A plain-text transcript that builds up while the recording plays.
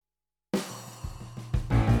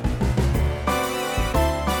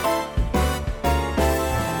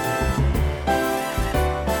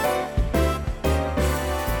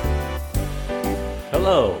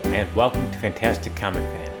Hello, and welcome to Fantastic Comic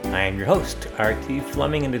Fan. I am your host, R.T.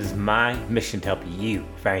 Fleming, and it is my mission to help you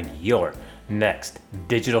find your next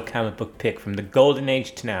digital comic book pick from the golden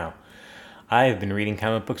age to now. I have been reading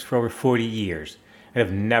comic books for over 40 years, and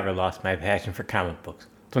have never lost my passion for comic books,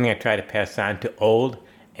 something I try to pass on to old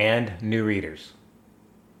and new readers.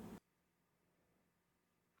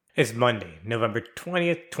 It's Monday, November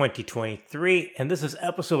 20th, 2023, and this is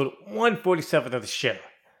episode 147 of the show.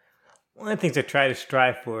 One of the things I try to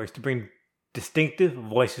strive for is to bring distinctive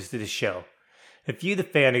voices to the show. If you, the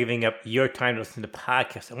fan, are giving up your time to listen to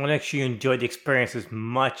podcasts, I want to make sure you enjoy the experience as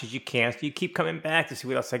much as you can so you keep coming back to see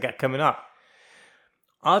what else I got coming up.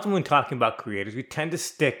 Often when talking about creators, we tend to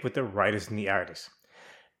stick with the writers and the artists.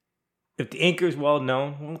 If the inker is well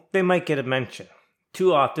known, well, they might get a mention.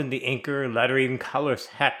 Too often, the inker, letter, even colorist,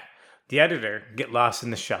 heck, the editor get lost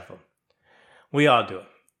in the shuffle. We all do it.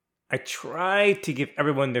 I try to give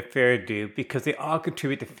everyone their fair due because they all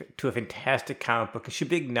contribute to a fantastic comic book and should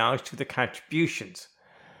be acknowledged for their contributions.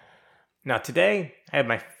 Now today, I have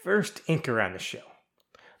my first inker on the show.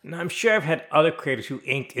 Now I'm sure I've had other creators who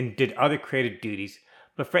inked and did other creative duties,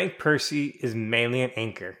 but Frank Percy is mainly an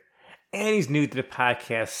inker, and he's new to the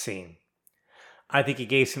podcast scene. I think he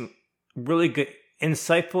gave some really good,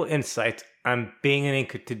 insightful insights on being an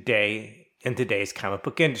inker today in today's comic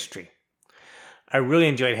book industry. I really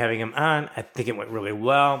enjoyed having him on. I think it went really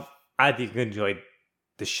well. I think you enjoyed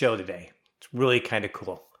the show today. It's really kind of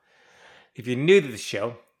cool. If you're new to the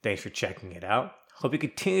show, thanks for checking it out. Hope you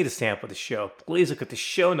continue to sample the show. Please look at the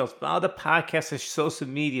show notes, follow the podcast on social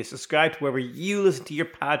media, subscribe to wherever you listen to your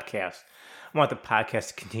podcast. I want the podcast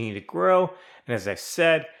to continue to grow, and as I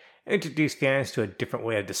said, introduce fans to a different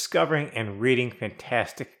way of discovering and reading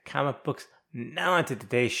fantastic comic books. Now on to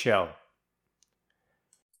today's show.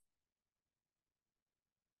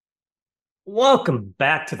 Welcome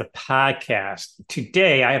back to the podcast.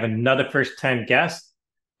 Today, I have another first-time guest.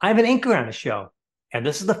 I have an inker on the show, and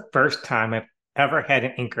this is the first time I've ever had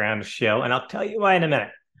an inker on the show, and I'll tell you why in a minute.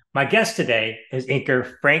 My guest today is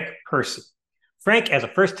inker Frank Percy. Frank, as a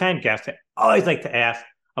first-time guest, I always like to ask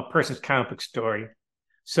a person's comic book story.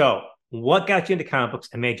 So, what got you into comic books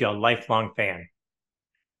and made you a lifelong fan?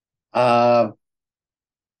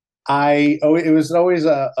 It was always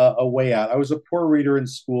a way out. I was a poor reader in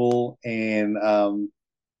school, and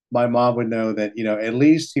my mom would know that, at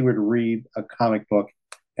least he would read a comic book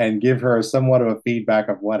and give her somewhat of a feedback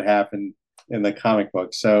of what happened in the comic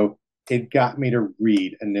book. So it got me to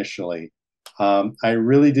read initially. I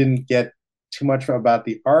really didn't get too much about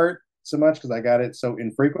the art so much because I got it so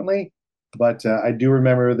infrequently, but I do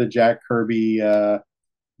remember the Jack Kirby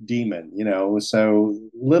demon, so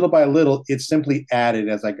little by little it simply added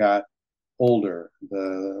as I got older.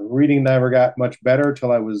 The reading never got much better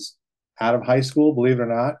till I was out of high school, believe it or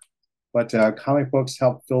not, but comic books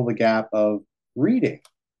helped fill the gap of reading.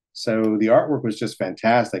 So the artwork was just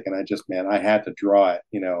fantastic, and I had to draw it,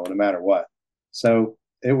 no matter what. So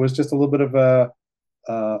it was just a little bit of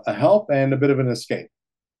a help and a bit of an escape.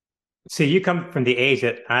 So you come from the age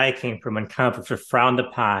that I came from when comic books were frowned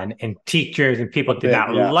upon, and teachers and people did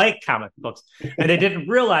not like comic books. And they didn't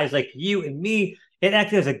realize, like you and me, it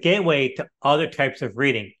acted as a gateway to other types of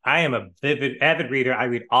reading. I am a avid reader. I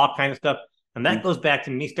read all kinds of stuff. And that goes back to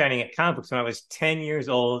me starting at comic books when I was 10 years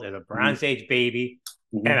old as a Bronze Age baby.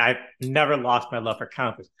 And I've never lost my love for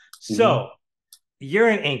comic books. So you're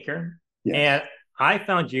an inker. Yes. And I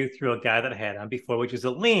found you through a guy that I had on before, which is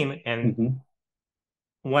Aleem. And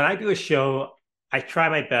when I do a show, I try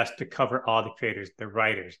my best to cover all the creators, the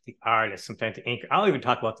writers, the artists, sometimes the inker. I'll even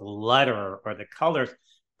talk about the letterer or the colors.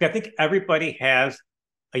 I think everybody has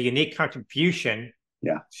a unique contribution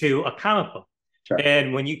to a comic book. Sure.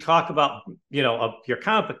 And when you talk about, your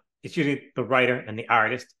comic book, it's usually the writer and the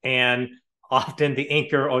artist. And often the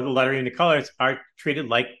inker or the lettering and the colors are treated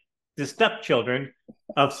like the stepchildren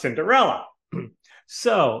of Cinderella.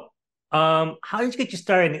 So, how did you get you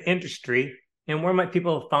started in the industry? And where might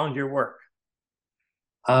people have found your work?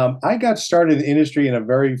 I got started in the industry in a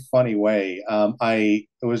very funny way. I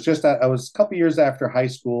was a couple years after high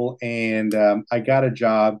school, and I got a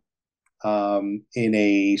job in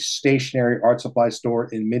a stationary art supply store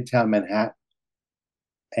in Midtown Manhattan.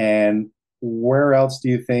 And where else do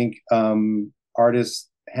you think artists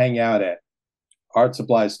hang out at? Art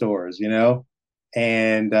supply stores,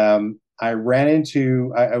 And I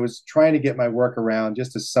was trying to get my work around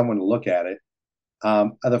just as someone to look at it.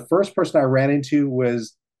 The first person I ran into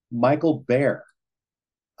was Michael Baer,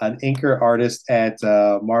 an inker artist at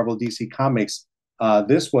Marvel DC Comics.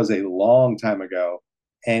 This was a long time ago,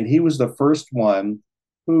 and he was the first one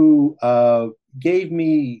who gave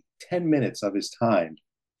me 10 minutes of his time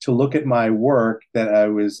to look at my work that I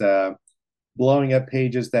was blowing up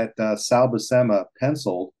pages that Sal Buscema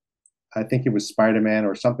penciled. I think it was Spider-Man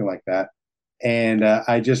or something like that, and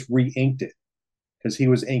I just re-inked it because he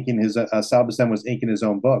was inking his Sal Buscema was inking his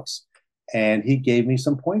own books, and he gave me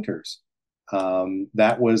some pointers.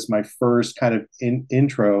 That was my first kind of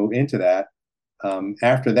intro into that.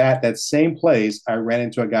 After that, that same place, I ran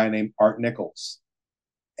into a guy named Art Nichols,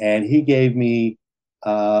 and he gave me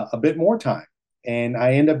a bit more time, and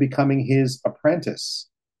I ended up becoming his apprentice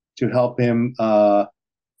to help him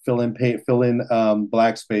fill in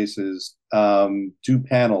black spaces, do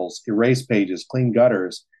panels, erase pages, clean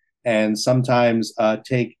gutters, and sometimes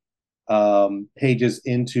take pages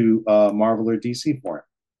into Marvel or DC for him.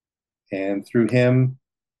 And through him,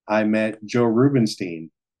 I met Joe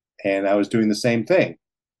Rubenstein, and I was doing the same thing.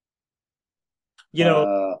 You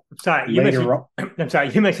know, sorry, you mentioned. Later on, I'm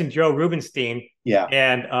sorry, you mentioned Joe Rubenstein, yeah.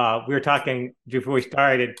 and we were talking before we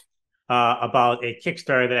started about a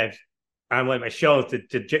Kickstarter that I've on one of my shows,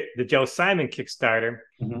 the Joe Simon Kickstarter.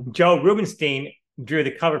 Mm-hmm. Joe Rubenstein drew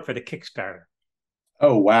the cover for the Kickstarter.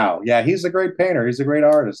 Oh wow, yeah, he's a great painter. He's a great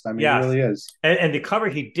artist. I mean, he Yes. really is. And the cover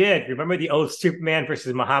he did, remember the old Superman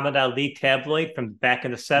versus Muhammad Ali tabloid from back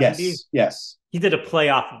in the 70s? Yes, yes. He did a play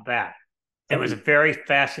off of that. It was Oh, very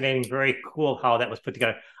fascinating, very cool how that was put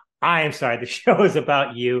together. I am sorry, the show is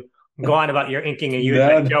about you. Go on about your inking and you had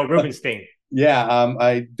no, met Joe Rubenstein. yeah.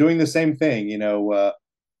 I doing the same thing.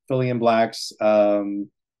 Filling in blacks, uh,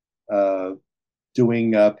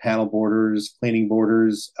 doing panel borders, cleaning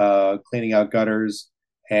out gutters,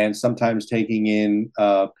 and sometimes taking in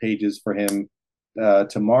pages for him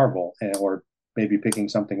to Marvel, or maybe picking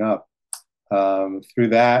something up. Through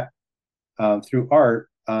that, through art,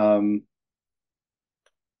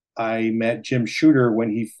 I met Jim Shooter when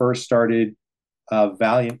he first started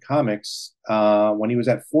Valiant Comics when he was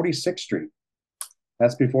at 46th Street.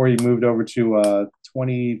 That's before he moved over to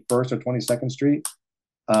 21st or 22nd Street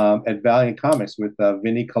at Valiant Comics with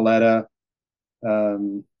Vinnie Coletta,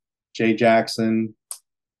 um, Jay Jackson,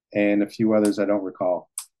 and a few others I don't recall.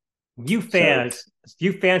 You So, fans,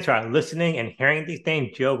 you fans who are listening and hearing these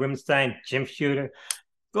names, Joe Rubenstein, Jim Shooter,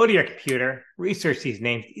 go to your computer, research these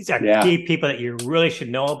names. These are yeah, key people that you really should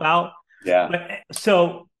know about. yeah, But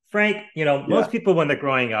so, Frank, yeah. most people when they're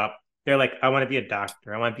growing up, they're like, I want to be a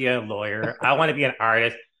doctor, I want to be a lawyer, I want to be an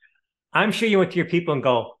artist. I'm sure you went to your people and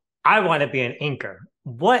go, I want to be an inker.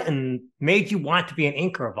 What made you want to be an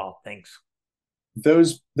inker of all things?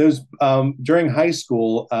 Those during high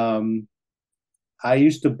school, I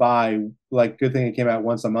used to buy, like, good thing it came out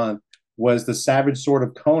once a month, was the Savage Sword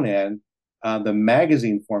of Conan, the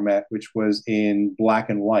magazine format, which was in black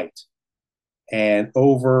and white, and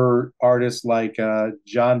over artists like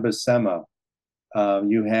John Buscema.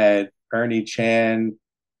 You had Ernie Chan,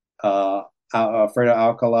 Alfredo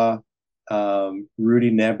Alcala,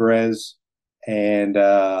 Rudy Nebres, and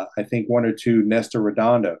I think one or two Nestor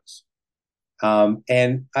Redondos.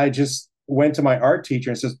 And I just went to my art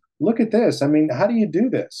teacher and says, "Look at this. I mean, how do you do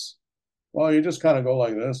this?" Well, you just kind of go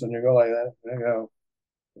like this and you go like that. And I go,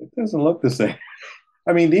 it doesn't look the same.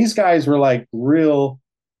 I mean, these guys were like real,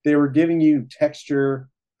 they were giving you texture.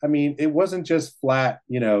 I mean, it wasn't just flat,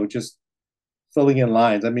 just filling in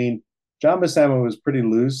lines. I mean, John Buscema was pretty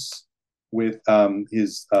loose with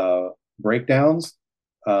his breakdowns.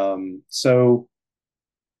 So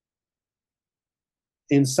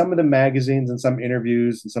in some of the magazines and some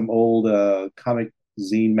interviews and some old comic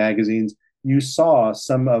zine magazines, you saw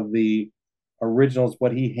some of the originals,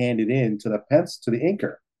 what he handed in to the to the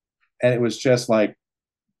inker, and it was just like,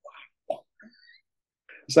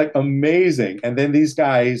 it's like amazing. And then these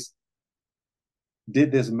guys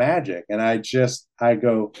did this magic, and I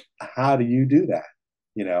go, how do you do that?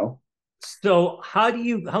 You know, So how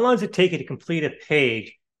long does it take you to complete a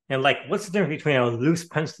page? And like, what's the difference between a loose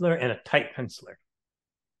penciler and a tight penciler?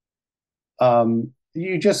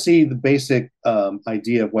 you just see the basic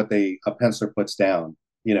idea of what a penciler puts down.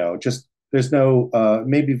 Just there's no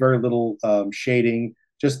maybe very little shading,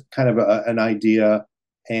 just kind of an idea.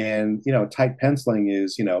 And tight penciling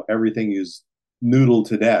is everything is noodled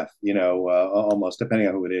to death. Almost depending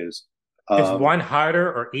on who it is. Is Um, one harder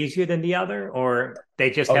or easier than the other, or they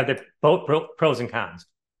just have oh, their both pros and cons?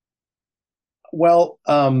 well,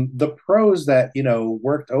 the pros that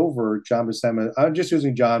worked over John Buscema, I'm just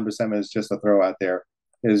using John Buscema as just a throw out there,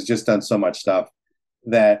 has just done so much stuff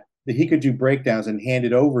that he could do breakdowns and hand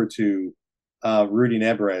it over to Rudy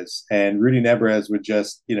Nebres, and Rudy Nebres would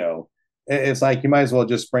just, it's like you might as well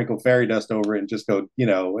just sprinkle fairy dust over it and just go,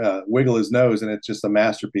 wiggle his nose, and it's just a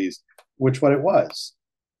masterpiece, which what it was.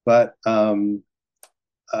 But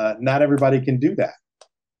not everybody can do that.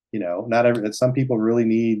 Not every some people really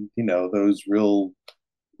need, those real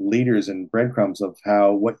leaders and breadcrumbs of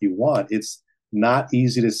how what you want. It's not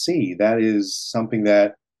easy to see. That is something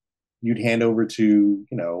that you'd hand over to,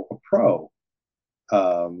 a pro.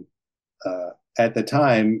 Um, at the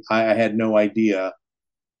time, I had no idea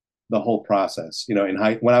the whole process.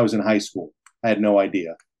 When I was in high school, I had no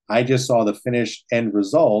idea. I just saw the finished end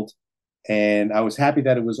result, and I was happy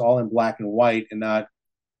that it was all in black and white and not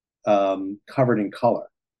covered in color.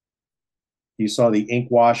 You saw the ink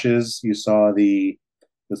washes, you saw the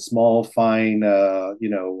small, fine, crow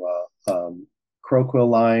quill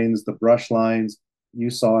lines, the brush lines. You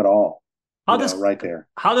saw it all, How does right there.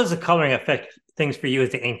 how does the coloring affect things for you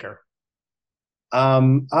as the inker?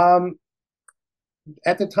 Um, um,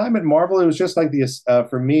 at the time at Marvel, it was just like this.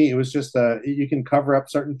 For me, it was just you can cover up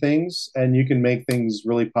certain things and you can make things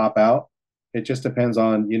really pop out. It just depends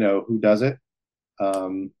on who does it.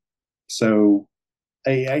 Um, so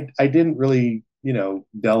I didn't really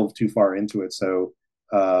delve too far into it. So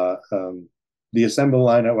the assembly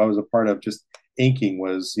line I was a part of, just inking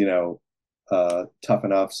was tough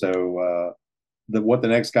enough. So what the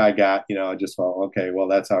next guy got, I just thought, okay, well,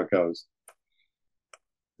 that's how it goes.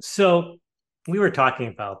 So we were talking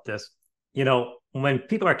about this. When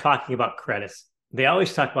people are talking about credits, they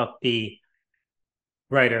always talk about the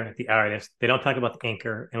writer, the artist. They don't talk about the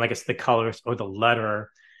inker and like it's the colorist or the letterer.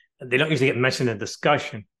 They don't usually get mentioned in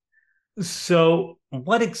discussion. So,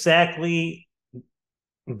 what exactly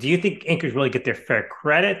do you think inkers really get their fair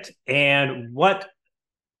credit? And what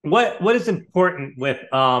is important with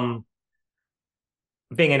being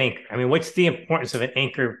an inker? I mean, what's the importance of an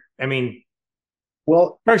inker? I mean,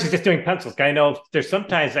 Well, Percy's just doing pencils. I know there's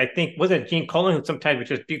sometimes I think was it Gene Colan who sometimes would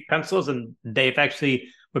just do pencils and they've actually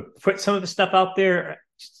would put some of the stuff out there.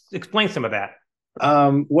 Just explain some of that.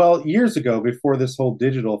 well, years ago, before this whole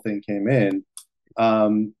digital thing came in,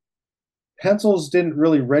 um, pencils didn't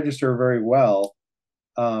really register very well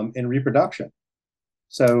in reproduction.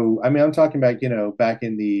 So, I mean, I'm talking about, back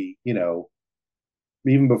in the,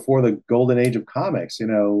 even before the golden age of comics,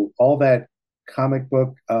 all that comic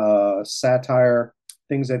book satire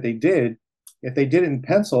things that they did, if they did it in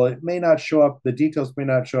pencil, it may not show up, the details may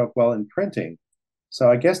not show up well in printing. So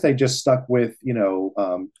I guess they just stuck with,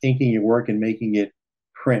 inking your work and making it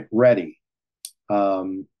print ready.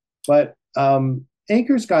 But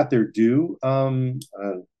inkers got their due.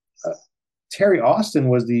 Terry Austin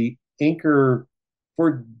was the inker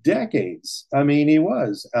for decades. I mean, he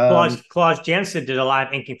was. Claus Jansen did a lot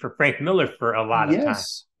of inking for Frank Miller for a lot of time.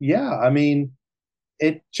 Yes, yeah. I mean,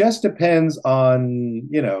 it just depends on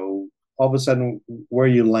all of a sudden where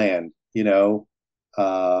you land.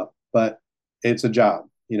 But it's a job.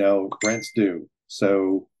 Rent's due.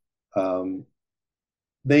 So um,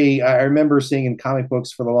 I remember seeing in comic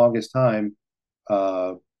books for the longest time.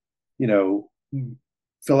 Uh, you know,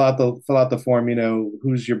 fill out the form.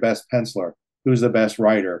 Who's your best penciler, who's the best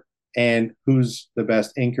writer, and who's the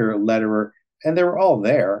best inker, letterer, and they were all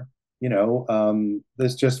there.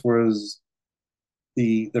 This just was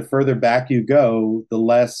the further back you go, the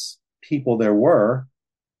less people there were.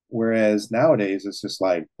 Whereas nowadays, it's just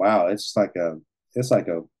like, wow, it's like a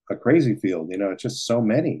crazy field. It's just so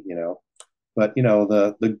many. But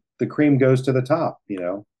the cream goes to the top.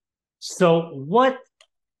 So, what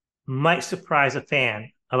might surprise a fan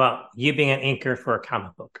about you being an inker for a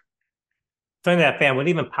comic book? Something that a fan would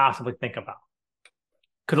even possibly think about.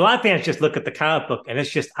 Because a lot of fans just look at the comic book and it's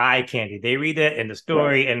just eye candy. They read it and the Right.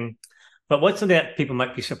 story, but what's something that people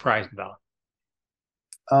might be surprised about?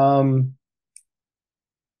 Um,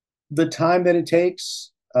 the time that it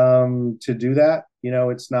takes to do that,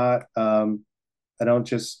 it's not. I don't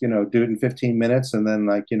just do it in 15 minutes and then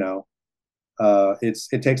it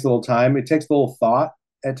takes a little time. It takes a little thought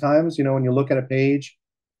at times. When you look at a page,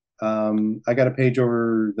 I got a page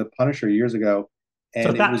over the Punisher years ago, So and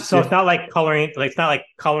it's it not was so it's not like coloring, like it's not like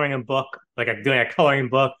coloring a book, like doing a coloring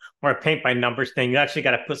book or a paint by numbers thing. You actually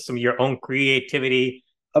got to put some of your own creativity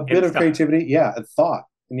a bit and of stuff. creativity, yeah, a thought,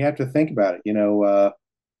 and you have to think about it.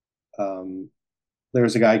 Um, there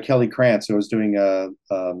was a guy, Kelly Krantz, who was doing a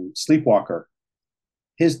Sleepwalker.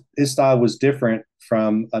 His style was different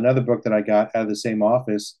from another book that I got out of the same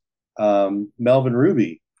office, Melvin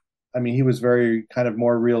Ruby. I mean, he was very kind of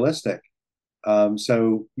more realistic.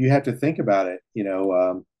 So you have to think about it.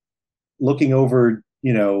 Looking over,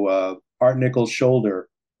 Art Nichols' shoulder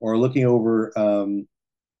or looking over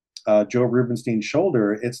Joe Rubenstein's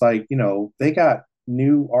shoulder, it's like, they got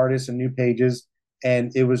new artists and new pages,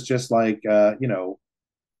 and it was just like,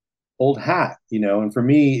 old hat, and for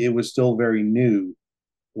me, it was still very new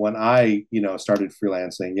when I, started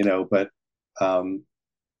freelancing, but um,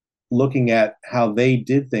 looking at how they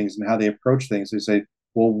did things and how they approach things. They say,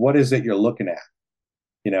 well, what is it you're looking at?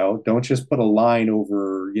 Don't just put a line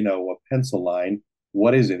over, a pencil line.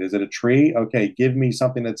 What is it? Is it a tree? Okay, give me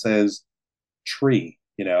something that says tree.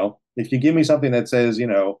 If you give me something that says,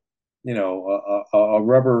 a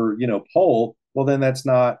rubber, pole, well, then that's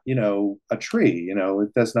not, a tree.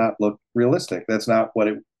 It does not look realistic. That's not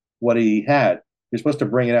what he had. You're supposed to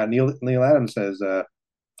bring it out. Neil Adams says, an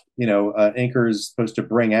inker is supposed to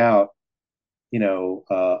bring out,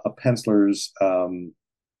 a penciler's,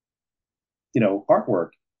 artwork.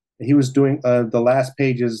 He was doing the last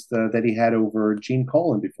pages that he had over Gene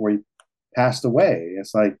Colan before he passed away.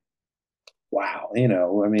 It's like, wow,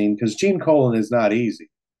 I mean, because Gene Colan is not easy.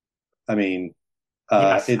 I mean,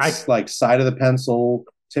 Yes, it's like side of the pencil,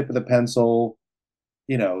 tip of the pencil,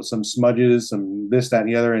 some smudges, some this, that, and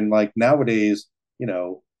the other. And like nowadays,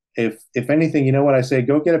 if anything, you know what I say,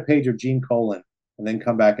 go get a page of Gene Colan and then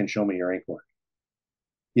come back and show me your ink work.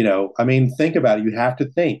 I mean, think about it. You have to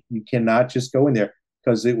think. You cannot just go in there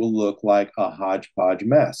because it will look like a hodgepodge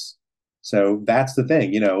mess. So that's the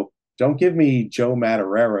thing. Don't give me Joe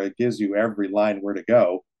Madureira. It gives you every line where to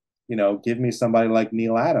go. Give me somebody like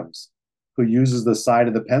Neil Adams, who uses the side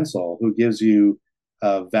of the pencil, who gives you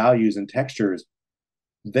values and textures.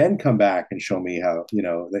 Then come back and show me how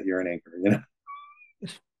that you're an inker.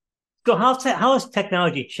 so how has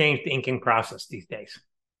technology changed the inking process these days?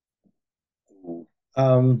 Well,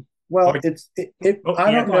 Or I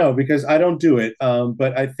yeah, don't go on. know because I don't do it.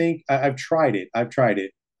 But I think I've tried it. I've tried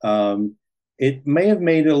it. It may have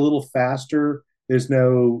made it a little faster. There's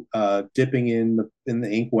no dipping in the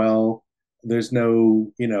inkwell. There's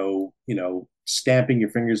no stamping your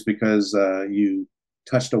fingers because you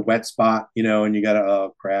touched a wet spot, and you got to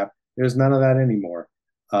oh crap. There's none of that anymore.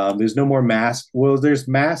 There's no more mask. Well, there's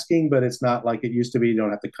masking, but it's not like it used to be. You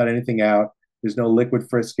don't have to cut anything out. There's no liquid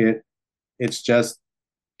frisket. It's just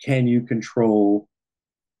can you control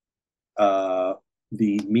uh,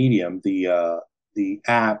 the medium, the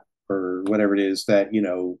app or whatever it is that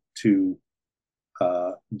to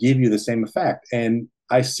give you the same effect. And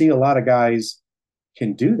I see a lot of guys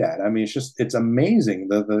can do that. I mean, it's amazing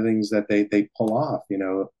the things that they pull off.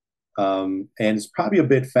 And it's probably a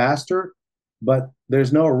bit faster, but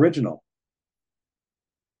there's no original.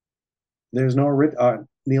 There's no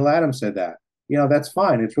Neil Adams said that. That's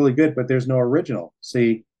fine. It's really good, but there's no original.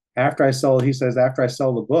 See, he says, after I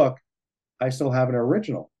sell the book, I still have an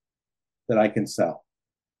original that I can sell.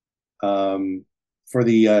 For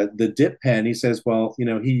the dip pen, he says, well,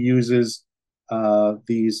 he uses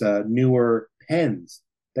these newer pens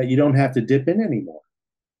that you don't have to dip in anymore.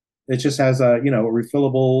 It just has a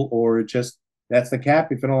refillable, or it just that's the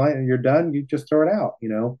cap. If you don't like it and you're done, you just throw it out.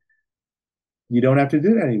 You don't have to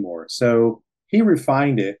do that anymore. So he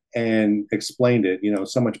refined it and explained it,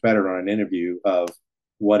 so much better on an interview of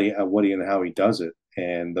what he and how he does it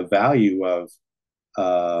and the value of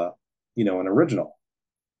an original,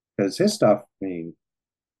 because his stuff. I mean,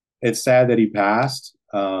 it's sad that he passed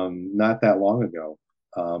not that long ago,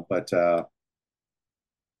 but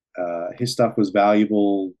his stuff was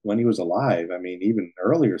valuable when he was alive. I mean, even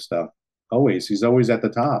earlier stuff. He's always at the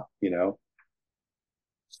top.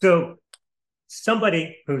 So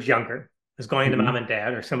somebody who's younger is going to Mm-hmm. mom and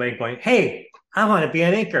dad, or somebody going, "Hey, I want to be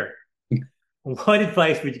an inker." What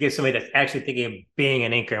advice would you give somebody that's actually thinking of being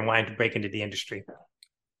an inker and wanting to break into the industry?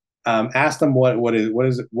 Ask them what is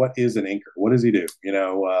an inker? What does he do?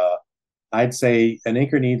 I'd say an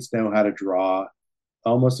inker needs to know how to draw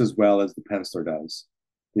almost as well as the penciler does,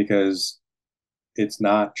 because it's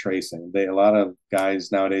not tracing. A lot of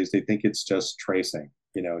guys nowadays, they think it's just tracing.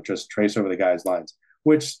 Just trace over the guy's lines.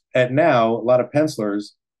 Which at now, a lot of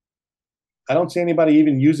pencilers, I don't see anybody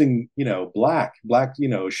even using black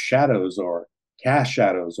shadows or cast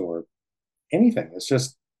shadows or anything.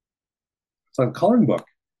 It's a coloring book,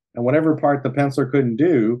 and whatever part the penciler couldn't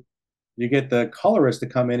do, you get the colorist to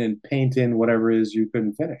come in and paint in whatever it is you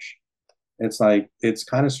couldn't finish. It's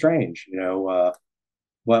kind of strange.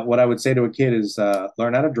 What I would say to a kid is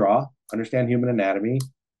learn how to draw, understand human anatomy,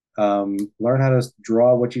 learn how to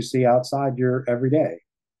draw what you see outside your everyday.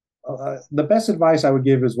 The best advice I would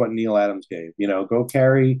give is what Neil Adams gave. Go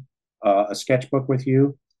carry a sketchbook with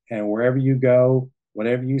you, and wherever you go,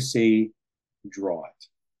 whatever you see, draw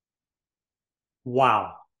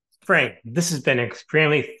Wow. Frank, this has been an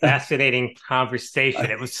extremely fascinating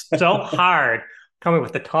conversation. It was so hard coming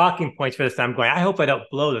with the talking points for this. I'm going, I hope I don't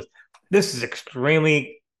blow this. This is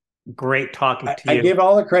extremely great talking to I you. give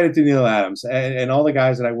all the credit to Neil Adams and all the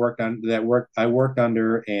guys that I worked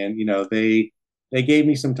under, and they gave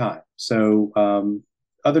me some time. So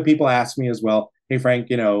other people asked me as well, hey Frank,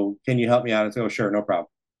 can you help me out? I said, oh sure, no problem.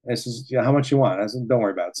 I says, yeah, how much you want? I said, don't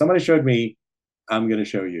worry about it. Somebody showed me, I'm going to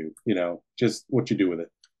show you, just what you do with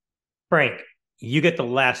Frank, you get the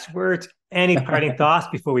last words. Any parting it. thoughts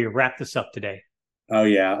before we wrap this up today? Oh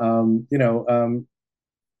yeah.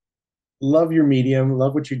 Love your medium,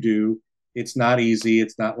 love what you do. It's not easy.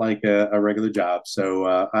 It's not like a regular job. So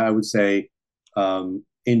I would say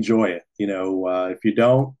enjoy it. If you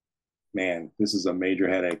don't, man, this is a major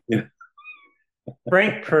headache.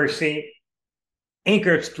 Frank Percy,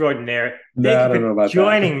 anchor extraordinaire. No, Thank I you don't know for about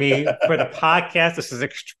joining me for the that. podcast. This is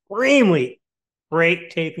extremely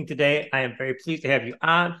great taping today. I am very pleased to have you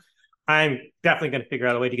on. I'm definitely going to figure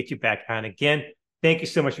out a way to get you back on again. Thank you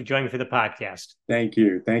so much for joining me for the podcast. Thank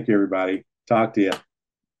you. Thank you, everybody. Talk to you.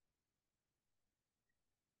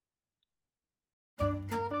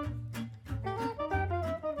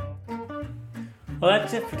 Well,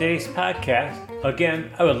 that's it for today's podcast.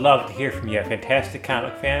 Again, I would love to hear from you, a fantastic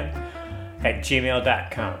comic fan, at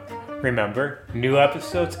gmail.com. Remember, new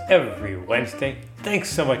episodes every Wednesday. Thanks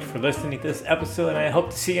so much for listening to this episode, and I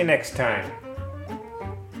hope to see you next time.